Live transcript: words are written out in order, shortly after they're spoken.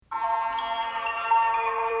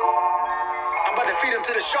Feed them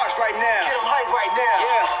to the sharks right now. Get them hype right now.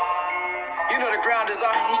 Yeah. You know the ground is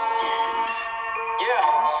up. Yeah.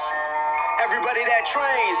 Everybody that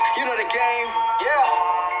trains, you know the game.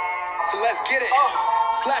 Yeah. So let's get it.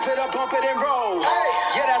 Slap it up, bump it, and roll.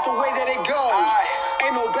 Hey. Yeah, that's the way that it goes.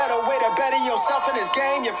 Ain't no better way to better yourself in this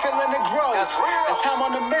game. You're feeling the growth. That's real. It's time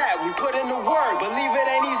on the mat. We put in the work. Believe it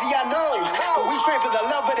ain't easy, I know. But we train for the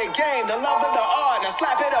love of the game, the love of the art. Now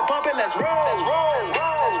slap it up, bump it, let's roll. Let's roll. Let's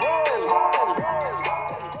roll. Let's roll. Let's roll. Let's roll. Let's roll.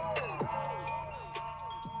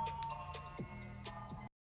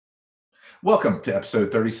 Welcome to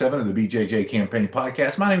episode 37 of the BJJ Campaign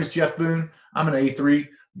Podcast. My name is Jeff Boone. I'm an A3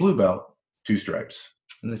 blue belt, 2 stripes.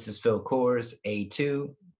 And this is Phil Kors,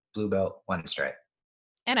 A2 blue belt, 1 stripe.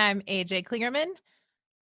 And I'm AJ Klingerman,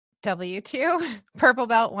 W2 purple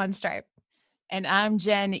belt, 1 stripe. And I'm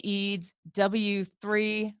Jen Eads,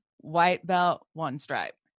 W3 white belt, 1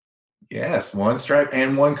 stripe. Yes, 1 stripe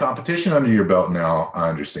and 1 competition under your belt now, I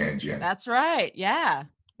understand, Jen. That's right. Yeah.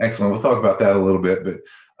 Excellent. We'll talk about that a little bit. But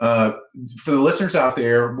for the listeners out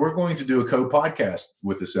there, we're going to do a co-podcast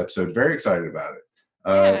with this episode. Very excited about it.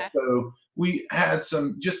 So we had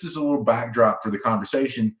some, just as a little backdrop for the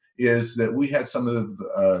conversation, is that we had some of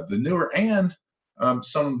the newer and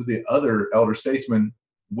some of the other elder statesmen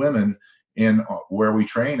women in where we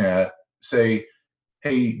train at say,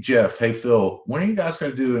 hey, Jeff, hey, Phil, when are you guys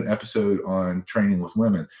going to do an episode on training with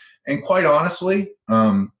women? And quite honestly,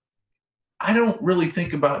 I don't really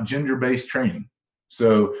think about gender-based training.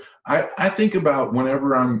 So I think about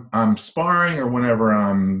whenever I'm sparring or whenever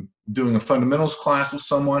I'm doing a fundamentals class with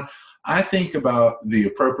someone, I think about the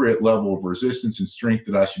appropriate level of resistance and strength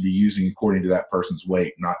that I should be using according to that person's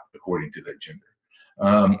weight, not according to their gender.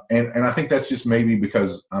 And I think that's just maybe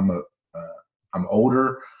because I'm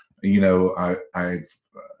older. You know, I've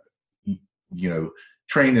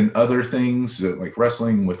trained in other things like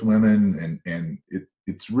wrestling with women, and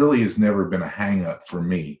it's really has never been a hang up for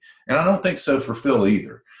me. And I don't think so for Phil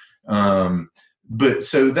either. But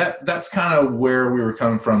so that's kind of where we were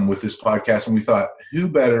coming from with this podcast. And we thought, who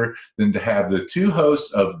better than to have the 2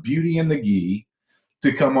 hosts of Beauty and the Gi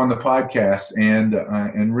to come on the podcast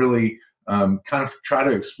and really kind of try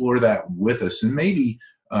to explore that with us. And maybe,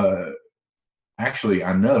 actually,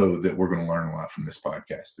 I know that we're going to learn a lot from this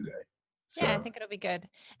podcast today. So. Yeah, I think it'll be good.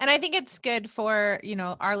 And I think it's good for,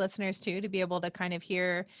 our listeners too, to be able to kind of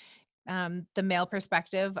hear the male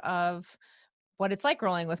perspective of what it's like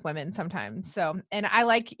rolling with women sometimes. So, and I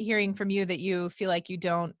like hearing from you that you feel like you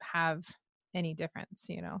don't have any difference,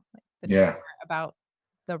 like about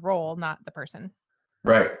the role, not the person.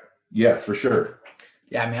 Right. Yeah, for sure.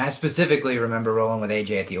 Yeah. I mean, I specifically remember rolling with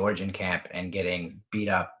AJ at the Origin camp and getting beat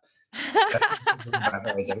up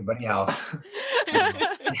as everybody else.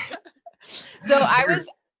 So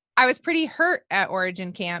I was pretty hurt at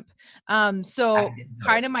Origin camp. So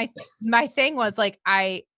kind of my thing was like,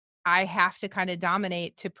 I have to kind of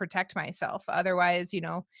dominate to protect myself. Otherwise,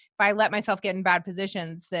 if I let myself get in bad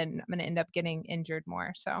positions, then I'm going to end up getting injured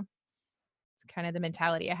more. So it's kind of the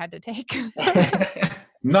mentality I had to take.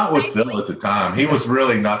 Not with Phil at the time. He was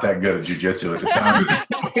really not that good at jiu-jitsu at the time.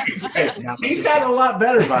 He's gotten a lot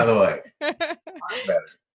better, by the way. A lot better.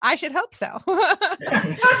 I should hope so.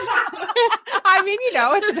 I mean,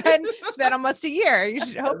 it's been almost a year. You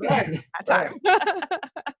should hope that time.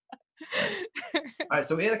 All right,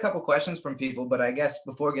 so we had a couple questions from people, but I guess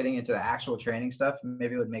before getting into the actual training stuff,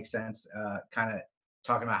 maybe it would make sense kind of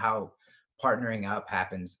talking about how partnering up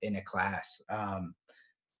happens in a class.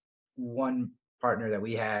 One partner that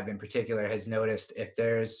we have in particular has noticed if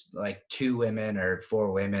there's like 2 women or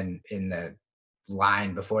 4 women in the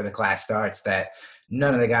line before the class starts, that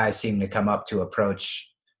none of the guys seem to come up to approach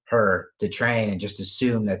her to train and just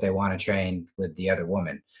assume that they want to train with the other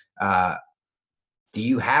woman. Do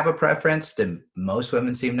you have a preference? Do most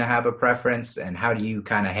women seem to have a preference? And how do you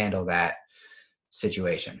kind of handle that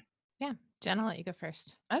situation? Yeah. Jen, I'll let you go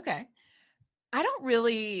first. Okay. I don't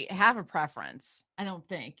really have a preference, I don't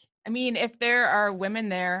think. I mean, if there are women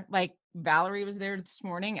there, like Valerie was there this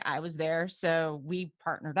morning, I was there, so we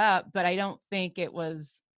partnered up, but I don't think it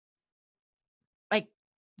was like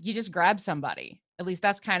you just grab somebody. At least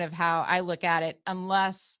that's kind of how I look at it,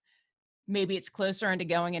 unless maybe it's closer into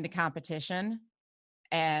going into competition.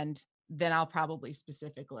 And then I'll probably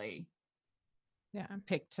specifically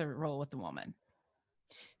pick to roll with the woman.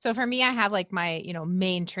 So for me, I have like my,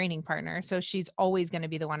 main training partner. So she's always going to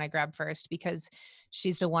be the one I grab first because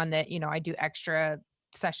she's the one that, I do extra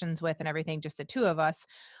sessions with and everything, just the 2 of us.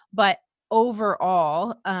 But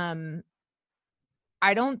overall,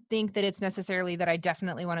 I don't think that it's necessarily that I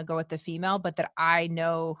definitely want to go with the female, but that I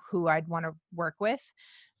know who I'd want to work with.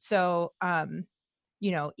 So,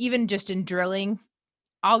 even just in drilling,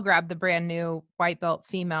 I'll grab the brand new white belt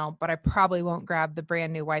female, but I probably won't grab the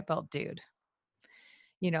brand new white belt dude.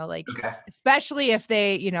 Like, Okay. especially if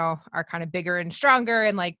they, are kind of bigger and stronger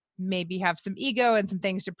and like maybe have some ego and some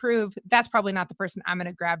things to prove. That's probably not the person I'm going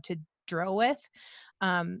to grab to drill with.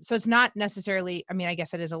 So it's not necessarily, I mean, I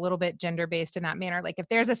guess it is a little bit gender based in that manner. Like if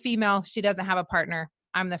there's a female, she doesn't have a partner,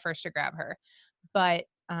 I'm the first to grab her. But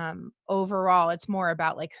overall, it's more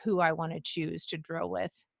about like who I want to choose to drill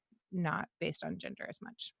with, not based on gender as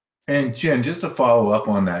much. And Jen, just to follow up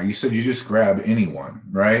on that, you said you just grab anyone,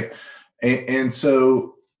 right? And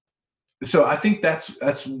so I think that's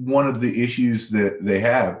one of the issues that they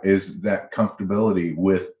have is that comfortability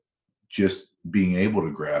with just being able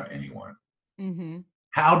to grab anyone. Mm-hmm.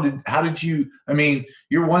 How did you? I mean,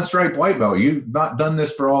 you're one stripe white belt. You've not done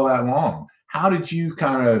this for all that long. How did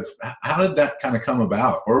that kind of come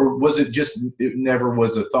about, or was it just it never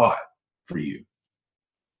was a thought for you?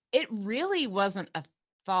 It really wasn't a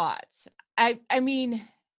thought. I mean,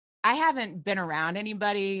 I haven't been around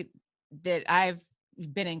anybody that I've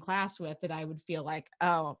been in class with that I would feel like,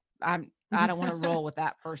 oh, I don't want to roll with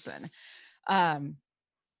that person. I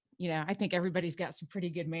think everybody's got some pretty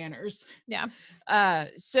good manners. Yeah.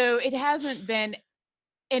 So it hasn't been,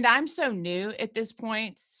 and I'm so new at this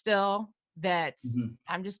point still that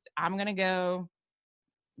I'm going to go,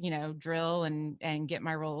 drill and get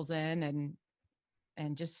my rolls in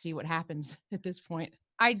and just see what happens at this point.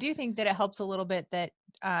 I do think that it helps a little bit that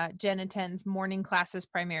Jen attends morning classes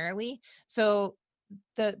primarily. So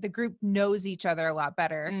the group knows each other a lot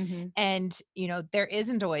better. Mm-hmm. And, there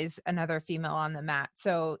isn't always another female on the mat.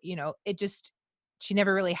 So, she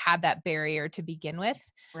never really had that barrier to begin with.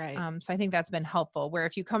 Right. So I think that's been helpful, where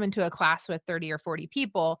if you come into a class with 30 or 40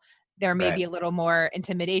 people, there may be a little more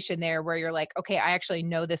intimidation there where you're like, okay, I actually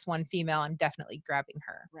know this one female. I'm definitely grabbing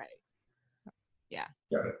her. Right. Yeah.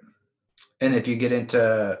 Got it. And if you get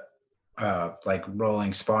into like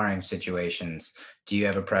rolling sparring situations, do you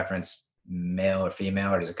have a preference, male or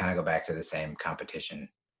female, or does it kind of go back to the same competition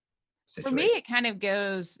situation? For me, it kind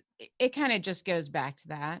of just goes back to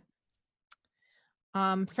that.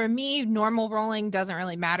 For me, normal rolling doesn't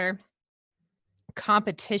really matter.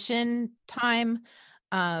 Competition time,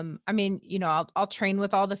 I mean, I'll train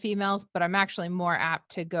with all the females, but I'm actually more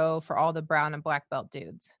apt to go for all the brown and black belt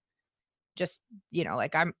dudes. Just,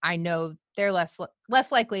 like I know they're less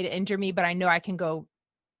likely to injure me, but I know I can go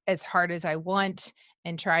as hard as I want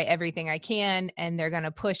and try everything I can, and they're going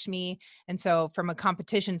to push me. And so from a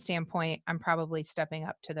competition standpoint, I'm probably stepping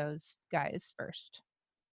up to those guys first.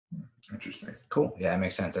 Interesting. Cool. Yeah, that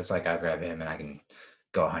makes sense. That's like I'll grab him and I can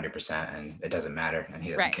go 100% and it doesn't matter and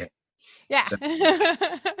he doesn't care. Yeah. So,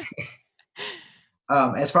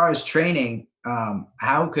 as far as training,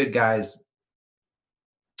 how could guys,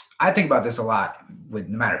 I think about this a lot with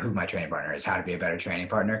no matter who my training partner is, how to be a better training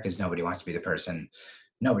partner, because nobody wants to be the person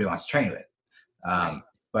nobody wants to train with.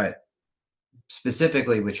 But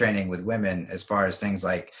specifically with training with women, as far as things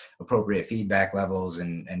like appropriate feedback levels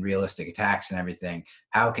and realistic attacks and everything,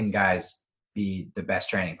 how can guys be the best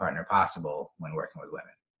training partner possible when working with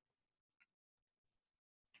women?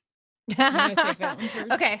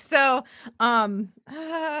 Okay, so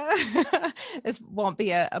this won't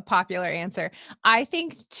be a popular answer. I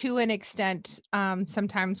think to an extent,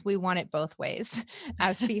 sometimes we want it both ways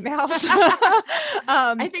as females.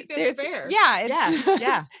 I think that's fair. Yeah,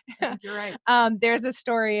 yeah. I think you're right. There's a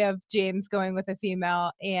story of James going with a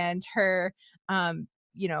female and her kind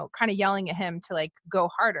of yelling at him to like go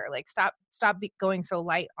harder, like stop going so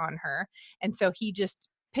light on her. And so he just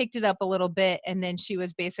picked it up a little bit, and then she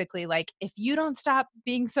was basically like, if you don't stop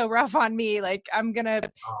being so rough on me, like I'm gonna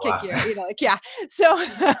kick you, like, yeah. So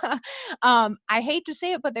I hate to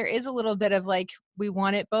say it, but there is a little bit of like, we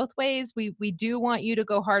want it both ways. We do want you to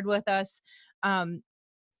go hard with us.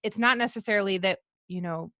 It's not necessarily that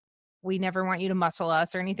we never want you to muscle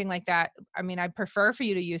us or anything like that. I mean, I'd prefer for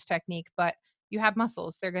you to use technique, but you have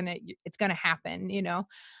muscles, it's gonna happen,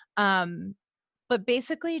 but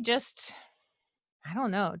basically just, I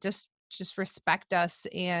don't know, just respect us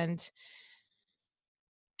and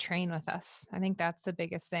train with us. I think that's the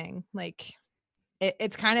biggest thing. Like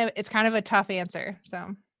it's kind of a tough answer.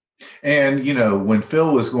 So. And, when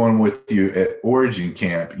Phil was going with you at Origin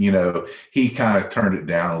Camp, he kind of turned it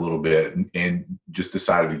down a little bit and just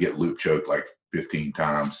decided to get loop choked like 15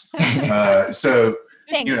 times. So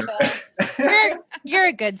thanks, Phil. You're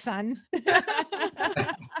a good son.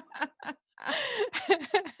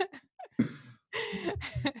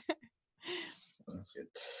 That's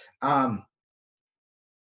good.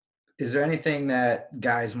 Is there anything that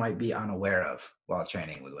guys might be unaware of while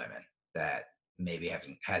training with women that maybe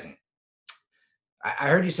hasn't I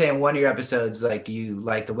heard you say in one of your episodes, like you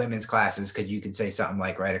like the women's classes because you could say something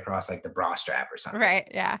like right across like the bra strap or something. Right.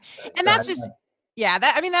 Yeah. And So I that's don't just, know. yeah,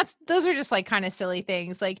 that, I mean, those are just like kind of silly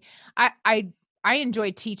things. Like I, I, I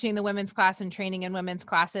enjoy teaching the women's class and training in women's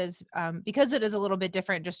classes because it is a little bit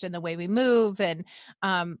different just in the way we move. And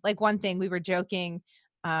like one thing we were joking,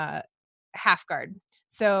 uh, half guard.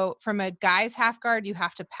 So from a guy's half guard, you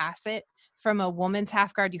have to pass it. From a woman's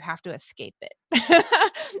half guard, you have to escape it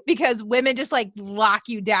because women just like lock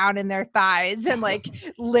you down in their thighs and like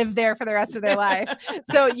live there for the rest of their life.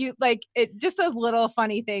 So you like it, just those little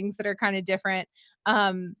funny things that are kind of different.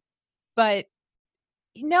 Um, but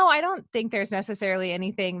no, I don't think there's necessarily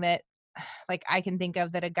anything that like I can think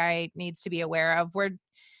of that a guy needs to be aware of. We're,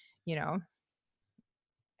 you know,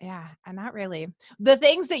 yeah, not really. The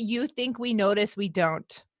things that you think we notice, we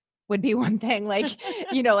don't would be one thing. Like,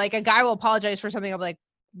 like a guy will apologize for something. I'll be like,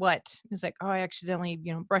 what? He's like, oh, I accidentally,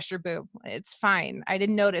 brushed your boob. It's fine. I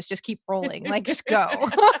didn't notice. Just keep rolling. Like, just go.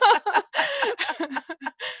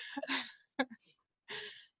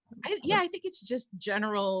 I think it's just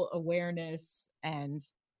general awareness and,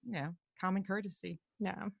 common courtesy.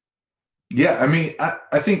 Yeah. Yeah, I mean,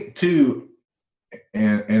 I think too,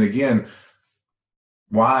 and again,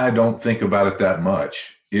 why I don't think about it that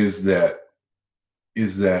much is that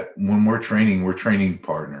when we're training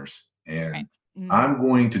partners, and Right. I'm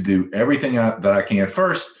going to do everything that I can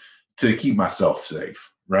first to keep myself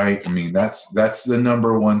safe, right? I mean, that's the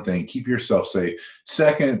number one thing. Keep yourself safe.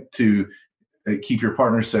 Second, to keep your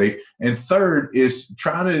partner safe, and third is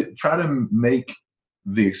try to make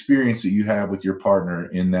the experience that you have with your partner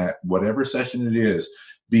in that whatever session it is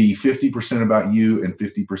be 50% about you and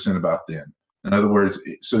 50% about them. In other words,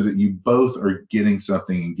 so that you both are getting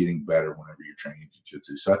something and getting better whenever you're training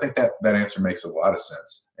jiu-jitsu. So I think that answer makes a lot of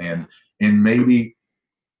sense. And maybe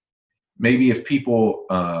if people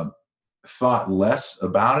thought less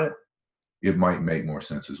about it, it might make more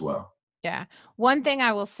sense as well. Yeah. One thing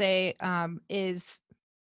I will say is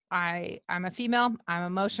I'm a female, I'm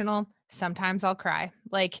emotional. Sometimes I'll cry.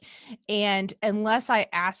 Like, and unless I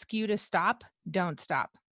ask you to stop, don't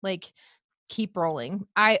stop. Like, keep rolling.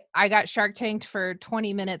 I got Shark Tanked for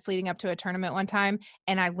 20 minutes leading up to a tournament one time,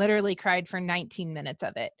 and I literally cried for 19 minutes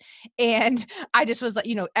of it. And I just was like,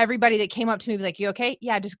 everybody that came up to me was like, "You okay?"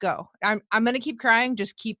 "Yeah, just go. I'm going to keep crying,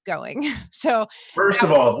 just keep going." So, first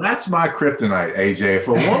of all, that's my kryptonite, AJ. If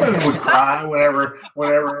a woman would cry whenever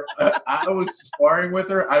I was sparring with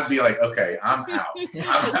her, I'd be like, "Okay, I'm out.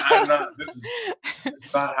 I'm not. This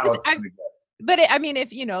is not how it's going to go." But I mean,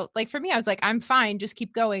 if like for me, I was like, I'm fine, just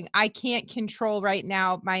keep going. I can't control right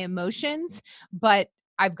now my emotions, but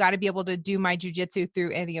I've got to be able to do my jujitsu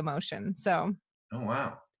through any emotion. So, oh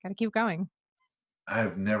wow, got to keep going.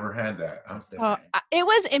 I've never had that. It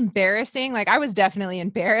was embarrassing. Like I was definitely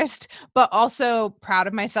embarrassed, but also proud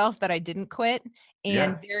of myself that I didn't quit,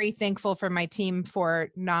 and very thankful for my team for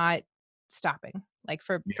not stopping, like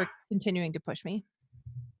for continuing to push me.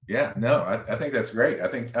 Yeah, no, I think that's great. I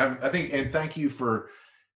think, and thank you for,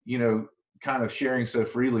 kind of sharing so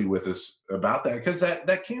freely with us about that, because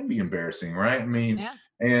that can be embarrassing, right? I mean,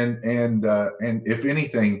 and if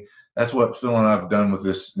anything, that's what Phil and I've done with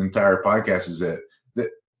this entire podcast is that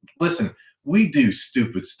listen, we do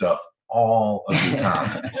stupid stuff all of the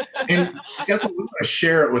time, and guess what? We want to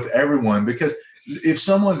share it with everyone, because if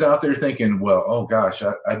someone's out there thinking, well, oh gosh,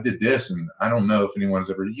 I did this, and I don't know if anyone's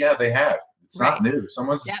ever, they have. It's not new.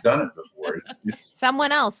 Someone's done it before. It's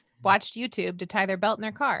someone else watched YouTube to tie their belt in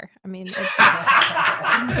their car. I mean,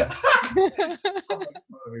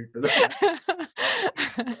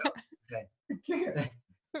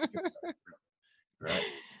 right.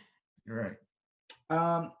 You're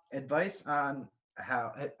right. Advice on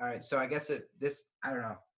how. All right. So I guess I don't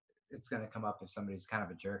know. It's going to come up if somebody's kind of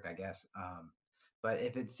a jerk, I guess. But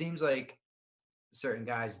if it seems like certain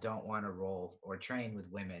guys don't want to roll or train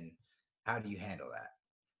with women, how do you handle that?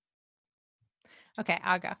 Okay,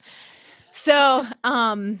 I'll go. So,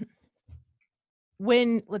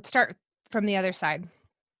 let's start from the other side.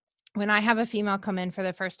 When I have a female come in for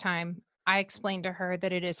the first time, I explain to her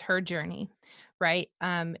that it is her journey, right?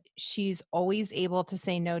 She's always able to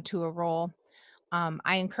say no to a roll.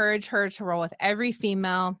 I encourage her to roll with every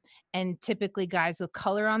female, and typically guys with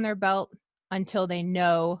color on their belt, until they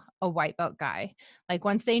know a white belt guy. Like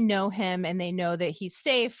once they know him and they know that he's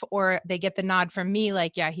safe, or they get the nod from me,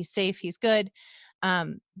 like, yeah, he's safe, he's good.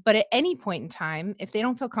 But at any point in time, if they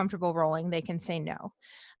don't feel comfortable rolling, they can say no.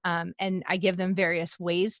 And I give them various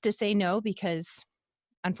ways to say no, because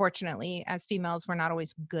unfortunately, as females, we're not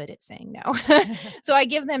always good at saying no. So I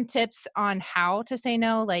give them tips on how to say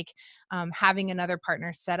no, like having another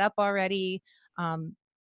partner set up already,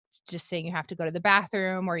 just saying you have to go to the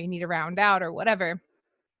bathroom or you need to round out or whatever.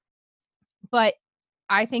 But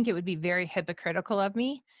I think it would be very hypocritical of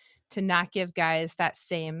me to not give guys that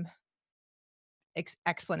same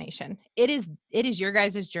explanation. It is your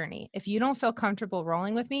guys' journey. If you don't feel comfortable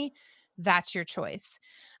rolling with me, that's your choice.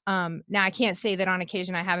 Now I can't say that on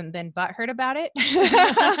occasion I haven't been butthurt about it.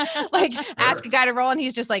 Like ask a guy to roll and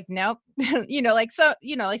he's just like, nope. Like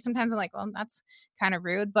sometimes I'm like, well, that's kind of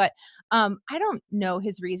rude, but I don't know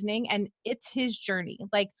his reasoning and it's his journey.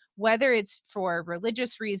 Like whether it's for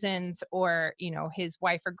religious reasons or, his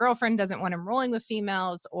wife or girlfriend doesn't want him rolling with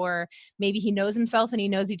females, or maybe he knows himself and he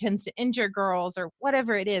knows he tends to injure girls or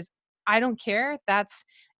whatever it is. I don't care.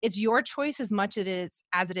 It's your choice as much as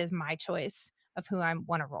it is my choice of who I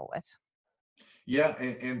want to roll with. Yeah.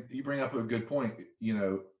 And you bring up a good point.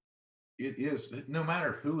 It is, no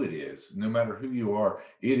matter who it is, no matter who you are,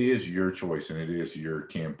 it is your choice and it is your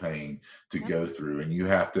campaign to go through. And you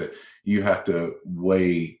have to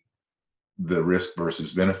weigh the risk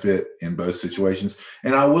versus benefit in both situations.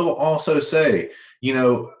 And I will also say,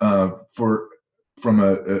 from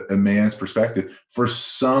a man's perspective, for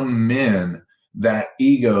some men, that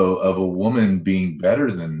ego of a woman being better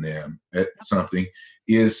than them at something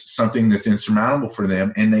is something that's insurmountable for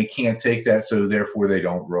them, and they can't take that, so therefore they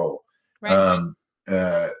don't roll. Right.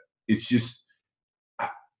 It's just,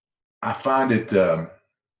 I find it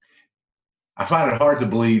hard to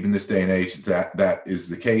believe in this day and age that is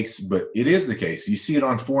the case, but it is the case. You see it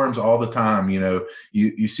on forums all the time.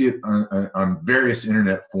 You see it on various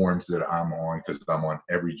internet forums that I'm on, because I'm on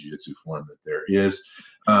every jiu-jitsu forum that there is.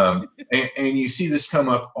 And you see this come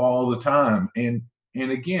up all the time. And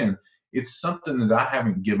again, it's something that I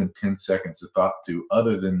haven't given 10 seconds of thought to,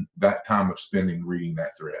 other than that time of spending reading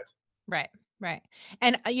that thread. Right.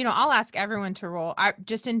 And, I'll ask everyone to roll. I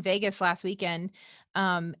just in Vegas last weekend,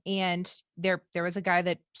 and there was a guy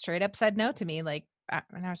that straight up said no to me, like,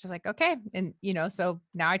 and I was just like, okay. And, so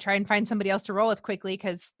now I try and find somebody else to roll with quickly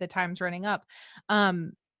because the time's running up.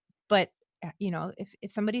 But,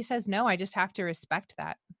 if somebody says no, I just have to respect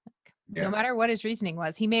that. No matter what his reasoning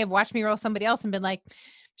was. He may have watched me roll somebody else and been like,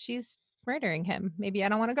 she's murdering him. Maybe I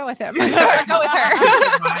don't want to go with him. Or go with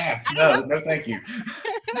her. No, thank you.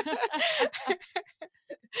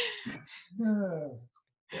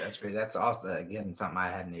 Yeah, that's great. That's also, again, something I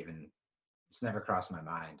hadn't even, it's never crossed my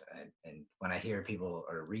mind. And when I hear people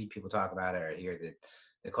or read people talk about it or hear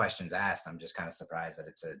the questions asked, I'm just kind of surprised that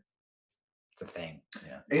it's a thing.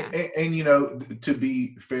 Yeah. And to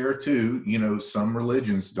be fair too, some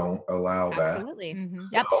religions don't allow that. Absolutely. Mm-hmm.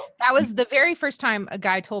 Yep. That was the very first time a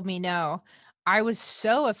guy told me no. I was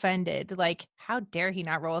so offended. Like, how dare he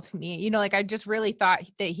not roll with me? Like I just really thought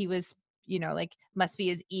that he was, like must be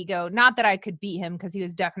his ego. Not that I could beat him, because he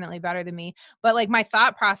was definitely better than me. But like my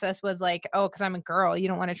thought process was like, oh, because I'm a girl, you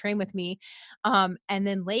don't want to train with me. And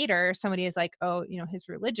then later somebody is like, oh, his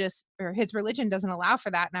religion doesn't allow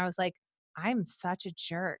for that. And I was like, I'm such a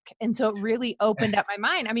jerk. And so it really opened up my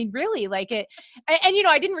mind. I mean, really, like it, and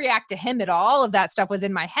I didn't react to him at all. All of that stuff was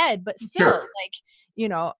in my head, but still,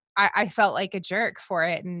 like, I felt like a jerk for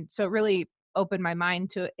it. And so it really opened my mind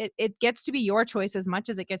to it. It gets to be your choice as much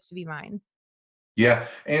as it gets to be mine. Yeah.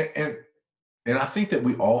 And I think that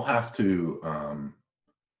we all have to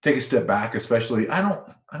take a step back, especially, I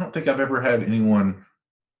don't think I've ever had anyone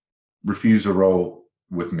refuse a roll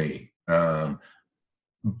with me.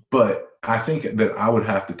 But I think that I would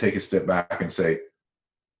have to take a step back and say,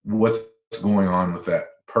 what's going on with that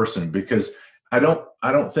person? Because I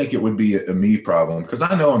don't think it would be a me problem, because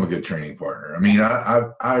I know I'm a good training partner. I mean,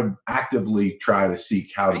 I actively try to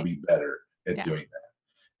seek how to be better at doing that.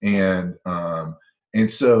 And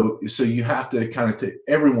so you have to kind of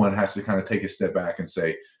everyone has to kind of take a step back and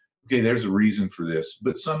say, okay, there's a reason for this.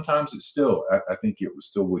 But sometimes it's still, I think it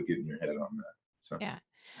still would get in your head on that. So yeah.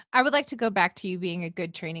 I would like to go back to you being a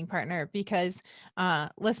good training partner, because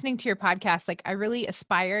listening to your podcast, like I really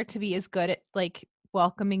aspire to be as good at like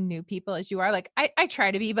welcoming new people as you are. Like I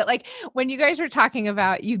try to be, but like when you guys were talking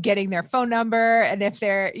about you getting their phone number, and if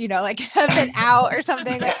they're, like have been out or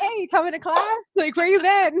something, like, hey, you coming to class? Like, where you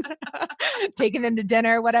been? Taking them to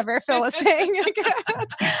dinner, whatever Phil was saying.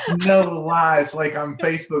 No lies, like on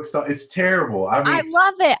Facebook stuff. It's terrible. I mean, I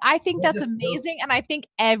love it. I think that's amazing. And I think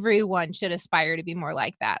everyone should aspire to be more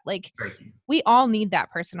like that. Like we all need that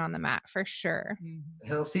person on the mat for sure.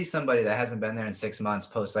 He'll see somebody that hasn't been there in 6 months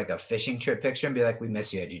post like a fishing trip picture and be like, we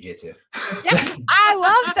miss you at jiu-jitsu. Yes, I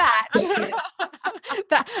love that.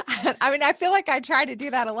 I mean, I feel like I try to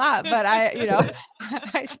do that a lot, but I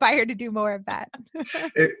aspire to do more of that.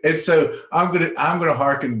 And so I'm gonna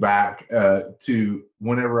harken back to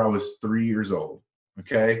whenever I was 3 years old.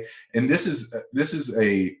 Okay. And this is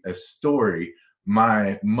a story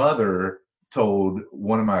my mother told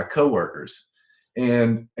one of my coworkers.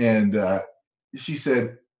 And she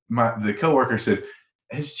said, the coworker said,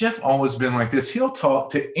 has Jeff always been like this? He'll talk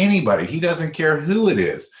to anybody. He doesn't care who it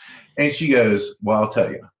is. And she goes, well, I'll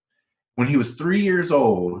tell you, when he was 3 years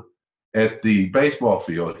old at the baseball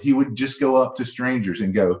field, he would just go up to strangers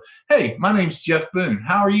and go, hey, my name's Jeff Boone.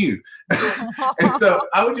 How are you? And so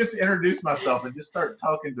I would just introduce myself and just start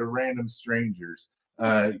talking to random strangers,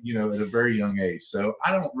 at a very young age. So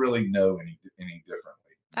I don't really know any differently.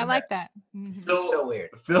 I like that. It's so weird.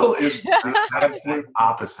 Phil is the absolute I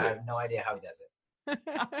opposite. have no idea how he does it.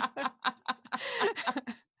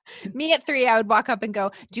 Me at 3, I would walk up and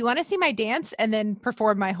go, do you want to see my dance? And then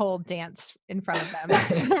perform my whole dance in front of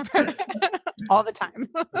them all the time.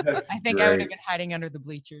 That's I think I would great. have been hiding under the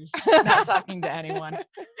bleachers, not talking to anyone.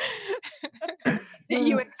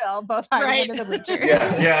 You and Phil both hiding Right. under the bleachers.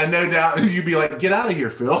 Yeah, no doubt. You'd be like, get out of here,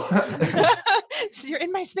 Phil. So you're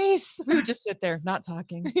in my space. We would just sit there, not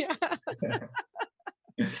talking. Yeah.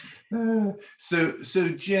 So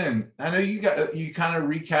Jen, I know you kind of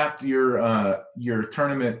recapped your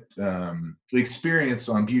tournament experience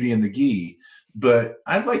on Beauty and the Gi, but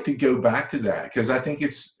I'd like to go back to that because I think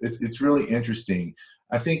it's really interesting.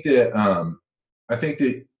 I think that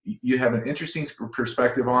you have an interesting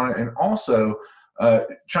perspective on it, and also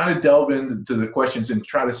trying to delve into the questions and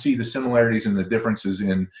try to see the similarities and the differences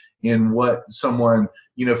in what someone,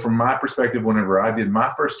 from my perspective, whenever I did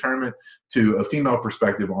my first tournament, to a female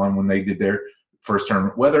perspective on when they did their first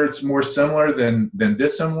tournament, whether it's more similar than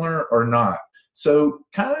dissimilar or not. So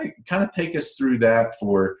kind of take us through that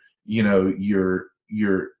for,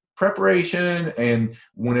 your preparation and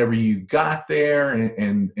whenever you got there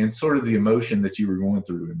and sort of the emotion that you were going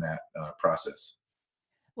through in that process.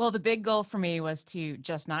 Well, the big goal for me was to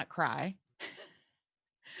just not cry.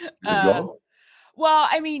 Good goal. Well,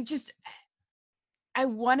 I mean, just I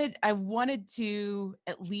wanted to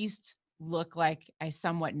at least look like I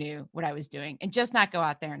somewhat knew what I was doing and just not go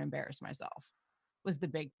out there and embarrass myself was the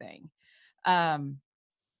big thing.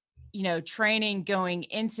 Training going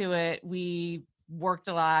into it, we worked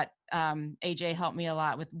a lot. AJ helped me a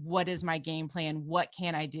lot with what is my game plan? What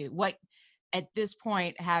can I do? What at this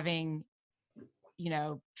point, having,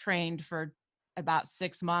 trained for about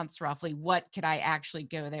 6 months roughly, what could I actually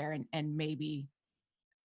go there and maybe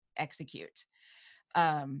execute?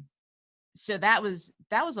 So that was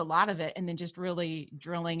a lot of it. And then just really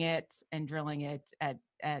drilling it at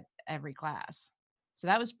every class. So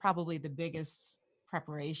that was probably the biggest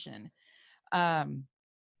preparation. Yeah.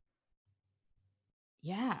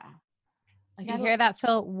 You hear that,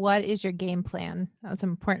 Phil? What is your game plan? That was an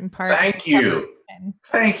important part. Thank you.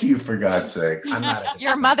 Thank you, for God's sakes. I'm not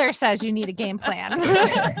Your mother says you need a game plan.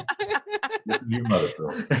 Listen to your mother,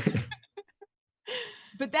 Phil.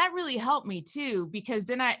 But that really helped me too, because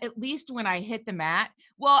then at least when I hit the mat,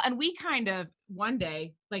 and we kind of one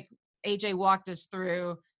day, like AJ walked us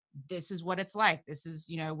through, this is what it's like. This is,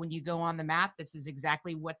 when you go on the mat, this is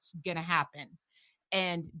exactly what's going to happen.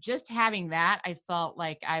 And just having that, I felt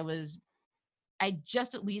like I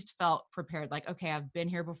just at least felt prepared. Like, okay, I've been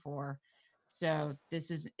here before. So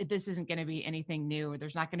this isn't going to be anything new.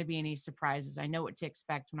 There's not going to be any surprises. I know what to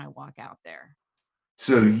expect when I walk out there.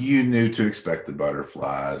 So you knew to expect the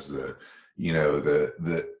butterflies, the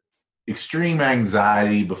extreme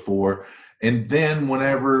anxiety before, and then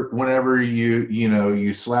whenever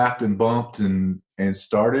you slapped and bumped and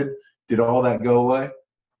started, did all that go away?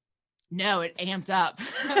 No, it amped up.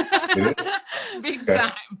 Big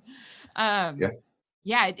Okay. time.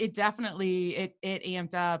 It definitely it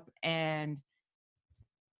amped up, and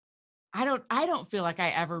I don't feel like I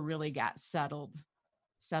ever really got settled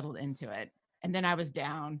into it. And then I was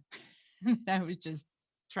down. I was just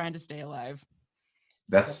trying to stay alive.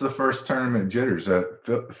 That's the first tournament jitters.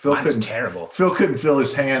 Phil Mine was couldn't. terrible. Phil couldn't feel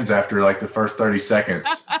his hands after like the first 30 seconds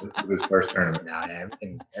of his first tournament. No,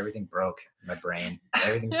 everything broke. My brain,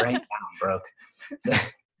 everything brain down broke.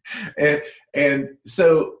 And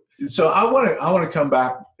so I want to come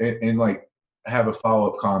back and like have a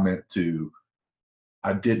follow-up comment to,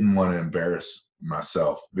 I didn't want to embarrass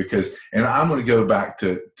myself and I'm going to go back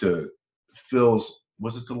to Phil's,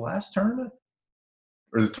 was it the last tournament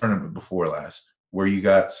or the tournament before last where you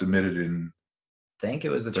got submitted in? I think it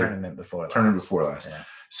was the tournament before last. Yeah.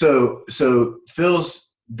 So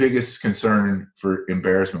Phil's biggest concern for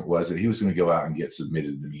embarrassment was that he was going to go out and get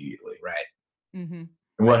submitted immediately. Right. Mm-hmm.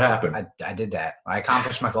 And what happened? I did that. I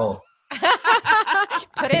accomplished my goal.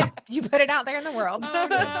 You put it out there in the world. Oh,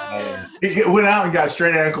 no. He went out and got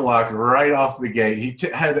straight ankle lock right off the gate. He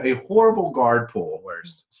had a horrible guard pull.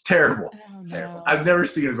 Worst. It's terrible. Oh, terrible. no. I've never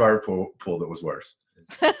seen a guard pull that was worse.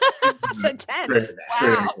 It's intense. Straight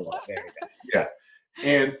Wow. ankle lock. Yeah.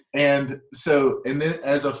 And then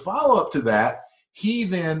as a follow-up to that,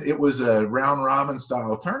 it was a round robin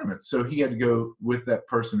style tournament. So he had to go with that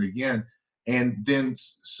person again and then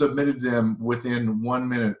submitted them within 1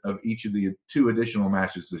 minute of each of the 2 additional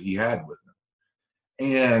matches that he had with them.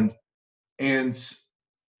 And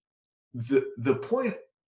the point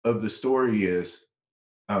of the story is,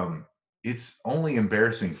 it's only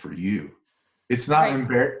embarrassing for you. It's not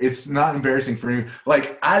Right. It's not embarrassing for you.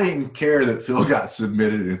 Like, I didn't care that Phil got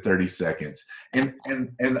submitted in 30 seconds, and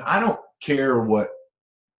I don't care what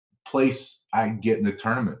place I get in the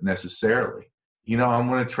tournament necessarily. You know, I'm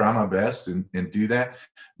going to try my best and do that,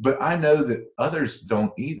 but I know that others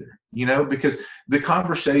don't either. You know, because the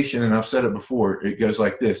conversation, and I've said it before, it goes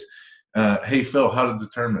like this: "Hey Phil, how did the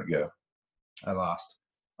tournament go?" I lost.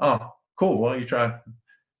 "Oh, cool. Well, you tried."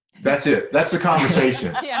 That's it. That's the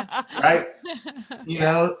conversation. Yeah. Right? You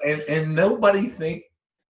know, and nobody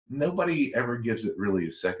ever gives it really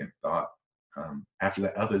a second thought after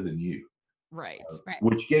that, other than you, Right. Right.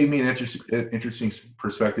 which gave me an interesting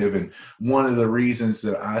perspective. And one of the reasons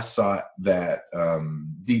that I sought that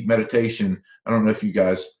deep meditation, I don't know if you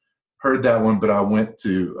guys heard that one, but I went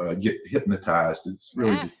to get hypnotized. It's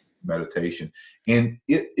really Yeah. just meditation. And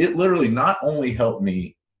it literally not only helped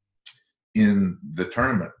me in the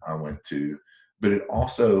tournament I went to, but it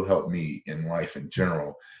also helped me in life in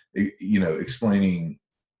general. You know, explaining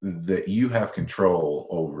that you have control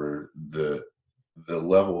over the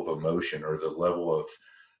level of emotion or the level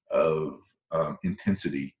of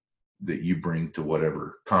intensity that you bring to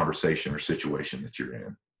whatever conversation or situation that you're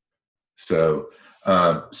in. So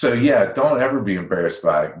yeah, don't ever be embarrassed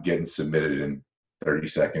by getting submitted in 30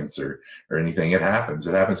 seconds or anything. It happens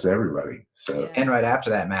to everybody. So Yeah. And right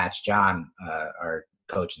after that match, John, our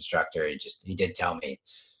coach instructor, he did tell me,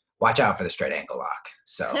 watch out for the straight ankle lock.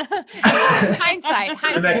 So Hindsight.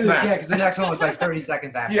 The next match. yeah, because the next one was like 30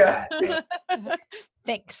 seconds after Yeah. that. So.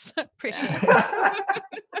 Thanks. Appreciate it.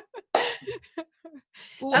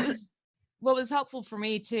 Well, what was helpful for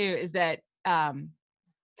me too is that the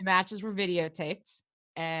matches were videotaped,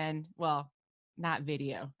 and well, not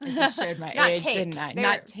video. I just showed my Not age, taped. didn't I? They're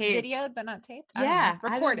Not taped. Videoed, but not taped. I don't know. Yeah, I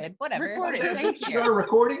don't- Recorded. Whatever. recorded. Whatever. Thank You got a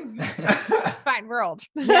recording? It's fine. We're old.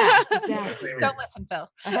 Yeah, exactly. Don't listen, Phil.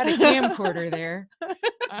 I had a camcorder there.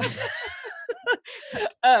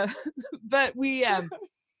 But we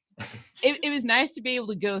it was nice to be able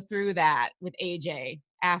to go through that with AJ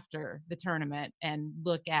after the tournament and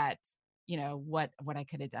look at, you know, what I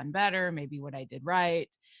could have done better, maybe what I did right.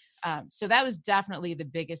 So that was definitely the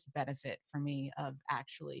biggest benefit for me of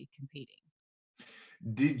actually competing.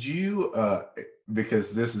 Did you,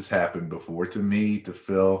 because this has happened before to me, to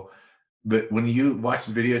Phil, but when you watch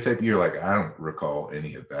the videotape, you're like, I don't recall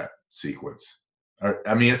any of that sequence.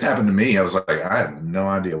 I mean, it's happened to me. I was like, I have no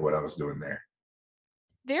idea what I was doing there.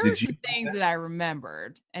 There Did were some you- things that I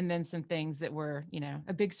remembered, and then some things that were, you know,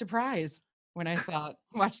 a big surprise when I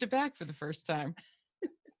watched it back for the first time.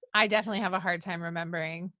 I definitely have a hard time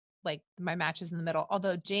remembering like my matches in the middle.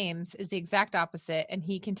 Although James is the exact opposite, and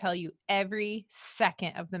he can tell you every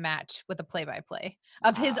second of the match with a play-by-play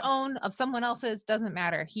of his own, of someone else's, doesn't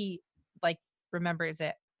matter. He like remembers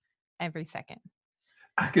it every second.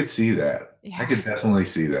 I could see that. I Yeah. could definitely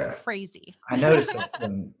see that. Crazy. I noticed that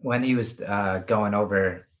when he was going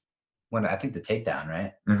over, I think the takedown,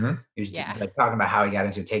 right? Mm-hmm. He was Yeah. like talking about how he got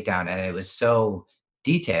into a takedown, and it was so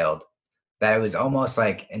detailed that it was almost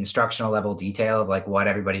like instructional level detail of like what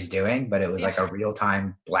everybody's doing, but it was like a real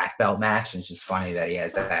time black belt match. And it's just funny that he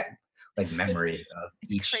has that like memory of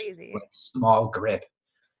It's each crazy. like, small grip.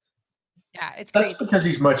 Yeah, it's That's crazy. because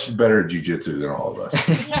he's much better at jiu-jitsu than all of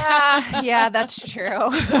us. Yeah, that's true.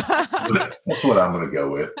 That's what I'm going to go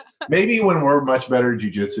with. Maybe when we're much better at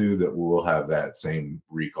jiu-jitsu that we'll have that same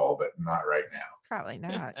recall, but not right now. Probably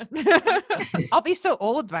not. I'll be so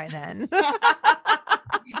old by then. I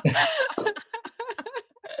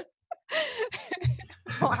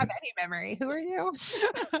don't have any memory. Who are you?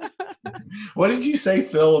 What did you say,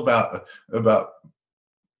 Phil, about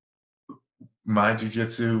my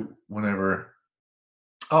jiu-jitsu whenever?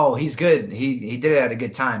 Oh, he's good. He did it at a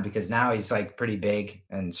good time because now he's like pretty big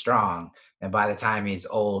and strong. And by the time he's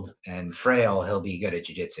old and frail, he'll be good at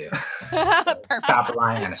jiu-jitsu. Top Perfect.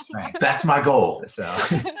 line on his strength. That's my goal. So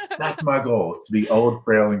That's my goal, to be old,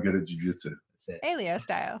 frail, and good at jiu-jitsu. that's it. Aleo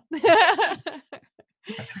style.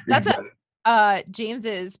 Exactly.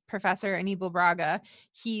 James's professor, Anibal Braga,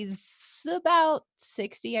 he's about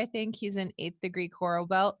 60, I think. He's an 8th degree coral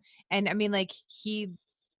belt. And I mean, like, he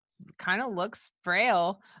kind of looks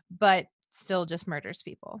frail, but still just murders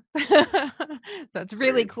people. So it's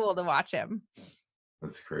really cool to watch him.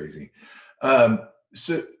 That's crazy.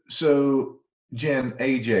 So Jen,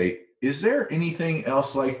 AJ, is there anything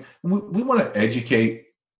else, like we want to educate,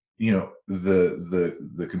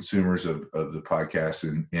 the consumers of the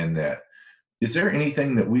podcast in that? Is there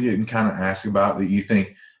anything that we didn't kind of ask about that you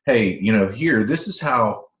think, hey, here, this is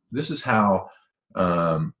how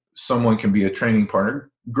someone can be a training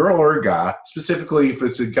partner, girl or a guy, specifically if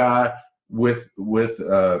it's a guy with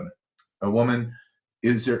a woman?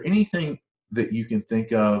 Is there anything that you can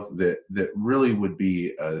think of that really would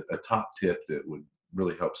be a top tip that would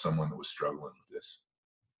really help someone that was struggling with this?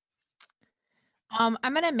 I'm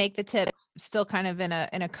going to make the tip still kind of in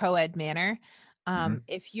a co-ed manner.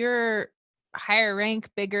 If you're higher rank,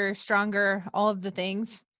 bigger, stronger, all of the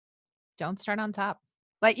things, don't start on top.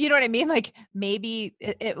 Like, you know what I mean? Like, maybe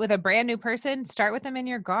it with a brand new person, start with them in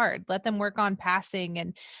your guard, let them work on passing.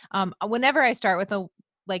 And whenever I start with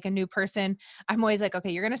a new person, I'm always like,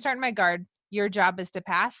 okay, you're going to start in my guard. Your job is to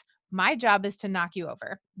pass. My job is to knock you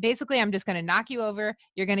over. Basically, I'm just going to knock you over.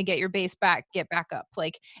 You're going to get your base back, get back up.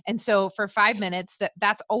 And so for 5 minutes,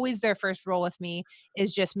 that's always their first role with me,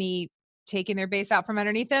 is just me taking their base out from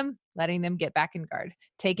underneath them, letting them get back in guard,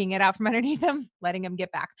 taking it out from underneath them, letting them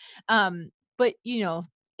get back. But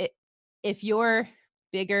if you're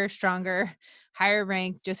bigger, stronger, higher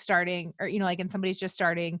rank, just starting, or, and somebody's just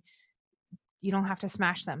starting, you don't have to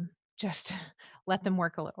smash them. Just let them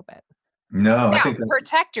work a little bit. No, now, I think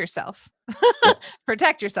protect yourself.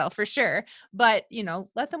 Protect yourself for sure. But,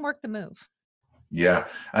 let them work the move. Yeah,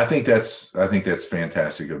 I think that's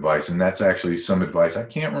fantastic advice. And that's actually some advice. I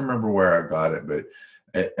can't remember where I got it, but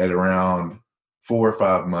at around 4 or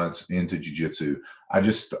 5 months into jiu-jitsu, I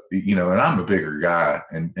just, and I'm a bigger guy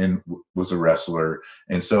and was a wrestler.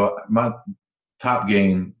 And so my top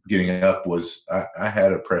game getting up was I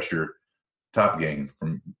had a pressure top game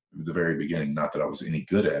from the very beginning. Not that I was any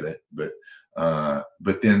good at it, but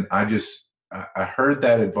then I heard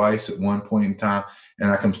that advice at one point in time,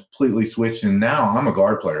 and I completely switched. And now I'm a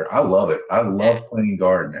guard player. I love it. I love playing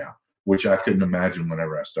guard now, which I couldn't imagine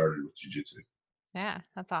whenever I started with jiu-jitsu. Yeah,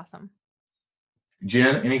 that's awesome.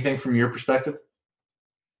 Jen, anything from your perspective?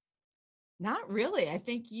 Not really. I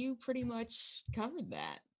think you pretty much covered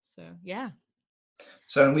that. So, yeah.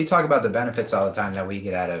 So when we talk about the benefits all the time that we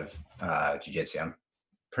get out of jiu-jitsu, I'm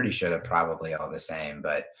pretty sure they're probably all the same,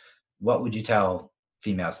 but what would you tell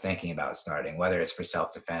females thinking about starting, whether it's for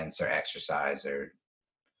self-defense or exercise or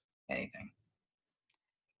anything?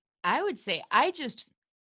 I would say I just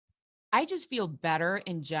feel better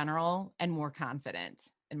in general and more confident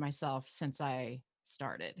in myself since I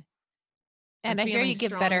started. And I hear you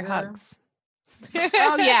give better hugs.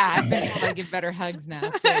 Oh yeah, I've been told I give better hugs now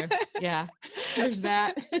too. Yeah, there's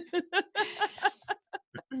that.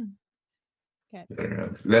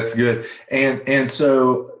 That's good. And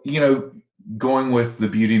so, going with the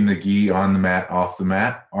beauty and the gi on the mat, off the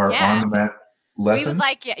mat, or on the mat lesson.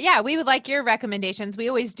 We would like your recommendations. We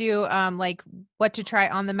always do like what to try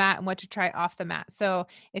on the mat and what to try off the mat. So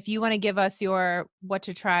if you want to give us your what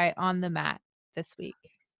to try on the mat this week.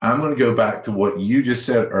 I'm going to go back to what you just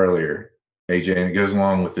said earlier, AJ, and it goes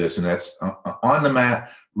along with this, and that's on the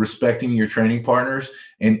mat, respecting your training partners.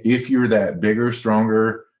 And if you're that bigger,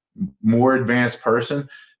 stronger, more advanced person,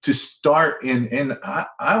 to start I'm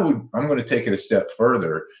going to take it a step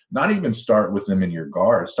further, not even start with them in your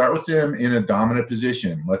guard, start with them in a dominant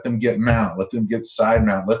position, let them get mount, let them get side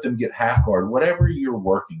mount, let them get half guard, whatever you're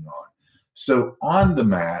working on. So on the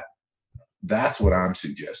mat, that's what I'm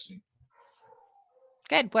suggesting.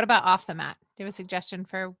 Good. What about off the mat? Do you have a suggestion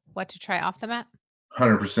for what to try off the mat?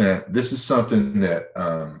 100%. This is something that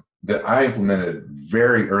I implemented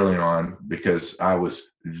very early on because I was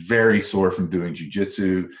very sore from doing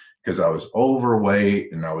jiu-jitsu, because I was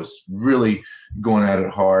overweight and I was really going at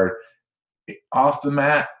it hard. Off the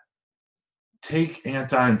mat, take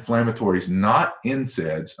anti-inflammatories, not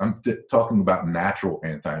NSAIDs. I'm talking about natural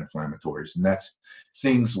anti-inflammatories, and that's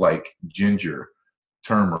things like ginger,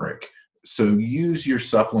 turmeric. So use your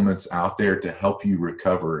supplements out there to help you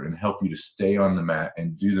recover and help you to stay on the mat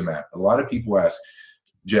and do the mat. A lot of people ask,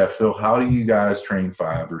 Jeff, Phil, how do you guys train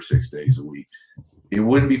 5 or 6 days a week? It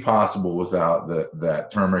wouldn't be possible without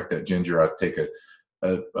that turmeric, that ginger. I'd take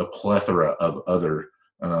a plethora of other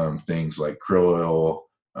things like krill oil,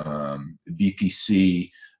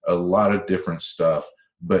 BPC, a lot of different stuff.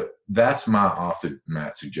 But that's my off the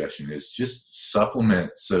mat suggestion, is just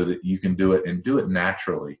supplement so that you can do it and do it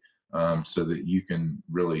naturally. so that you can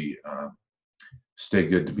really stay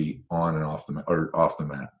good to be on and off the mat or off the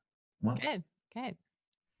mat. Well, Good.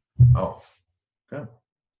 oh, good.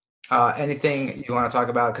 Anything you want to talk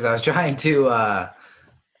about? Because I was trying to,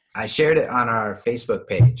 I shared it on our Facebook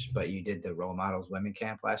page, but you did the Role Models Women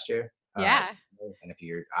Camp last year. Yeah. And if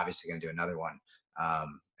you're obviously going to do another one,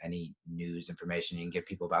 any news information you can give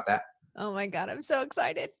people about that? Oh my God, I'm so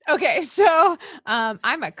excited. Okay, so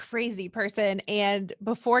I'm a crazy person. And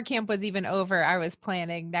before camp was even over, I was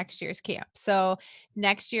planning next year's camp. So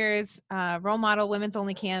next year's Role Model Women's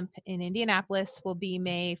Only Camp in Indianapolis will be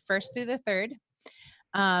May 1st through the 3rd.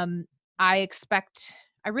 I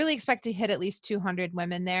really expect to hit at least 200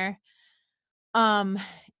 women there.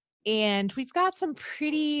 And we've got some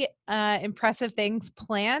pretty impressive things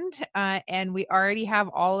planned, and we already have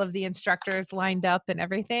all of the instructors lined up and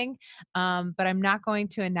everything, but I'm not going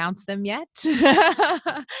to announce them yet.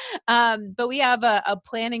 But we have a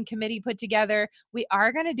planning committee put together. We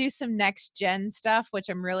are going to do some next gen stuff, which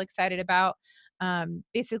I'm real excited about.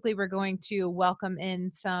 Basically, we're going to welcome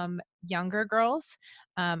in some younger girls.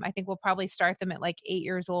 I think we'll probably start them at like 8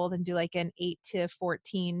 years old and do like an 8 to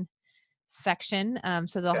 14 section,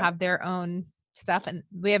 so they'll have their own stuff, and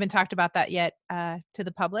we haven't talked about that yet to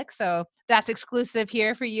the public, so that's exclusive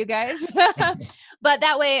here for you guys. But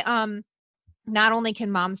that way, not only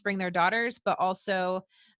can moms bring their daughters, but also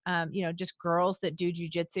just girls that do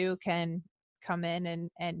jujitsu can come in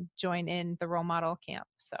and join in the Role Model Camp.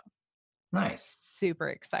 So nice. Super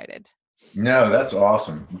excited. No, that's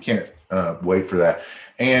awesome. We can't wait for that.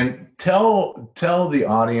 And tell the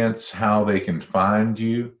audience how they can find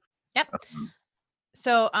you. Yep.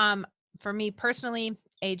 So for me personally,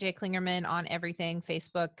 AJ Klingerman on everything,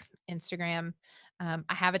 Facebook, Instagram. I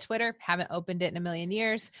have a Twitter, haven't opened it in a million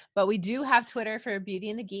years, but we do have Twitter for Beauty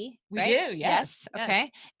and the Gi. We do, yes. Okay.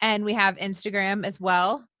 And we have Instagram as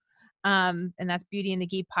well. And that's Beauty and the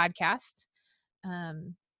Gi podcast.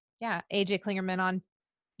 AJ Klingerman on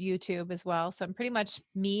YouTube as well. So I'm pretty much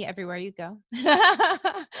me everywhere you go.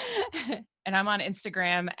 And I'm on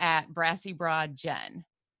Instagram at Brassy Broad Jen.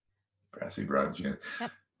 Brassy Broad Jen.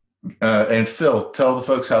 Yep. And Phil, tell the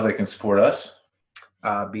folks how they can support us.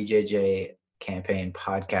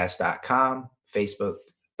 BJJCampaignPodcast.com,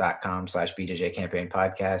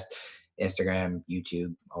 Facebook.com/BJJCampaignPodcast, Instagram,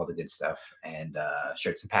 YouTube, all the good stuff. And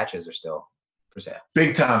shirts and patches are still for sale.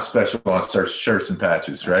 Big time special on shirts and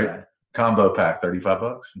patches, right? Combo pack,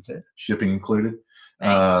 $35. That's it. Shipping included.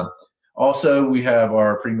 Nice. Also, we have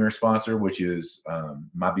our premier sponsor, which is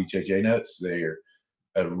My BJJ Notes. They are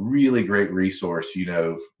a really great resource,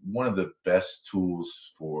 one of the best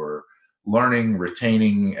tools for learning,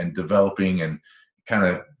 retaining, and developing, and kind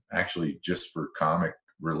of actually just for comic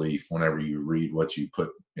relief whenever you read what you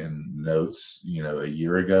put in notes, a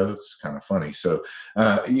year ago. It's kind of funny. So,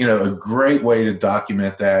 a great way to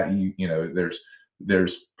document that.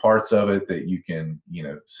 There's parts of it that you can,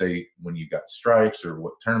 say when you got stripes or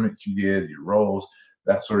what tournaments you did, your roles,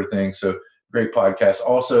 that sort of thing. So great podcast.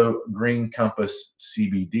 Also, Green Compass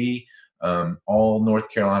CBD, all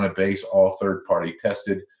North Carolina based, all third party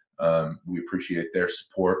tested. We appreciate their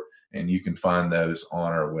support, and you can find those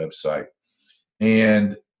on our website.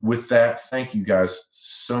 And with that, thank you guys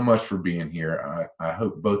so much for being here. I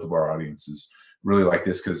hope both of our audiences really like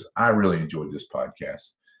this, because I really enjoyed this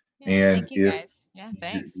podcast. And thank you guys. Yeah,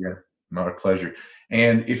 thanks. Yeah, my pleasure.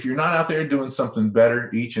 And if you're not out there doing something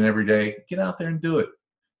better each and every day, get out there and do it.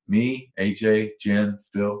 Me, AJ, Jen,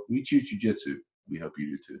 Phil, we choose jiu-jitsu. We hope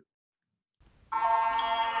you do too. I'm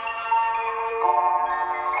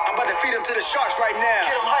about to feed them to the sharks right now.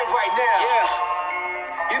 Get them hype right now.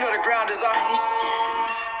 Yeah. You know the ground is up.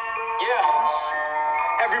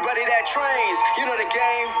 Yeah. Everybody that trains, you know the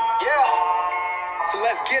game. Yeah. So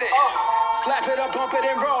let's get it. Slap it up, bump it,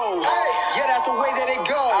 and roll. Yeah, that's the way that it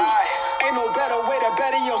goes. Ain't no better way to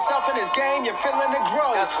better yourself in this game. You're feeling the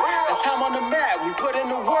growth. It's time on the mat. We put in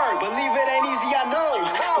the work. Believe it ain't easy, I know.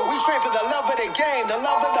 But we train for the love of the game, the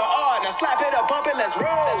love of the art. Now slap it up, bump it, let's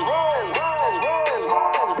roll. Let's roll. Let's roll. Let's roll.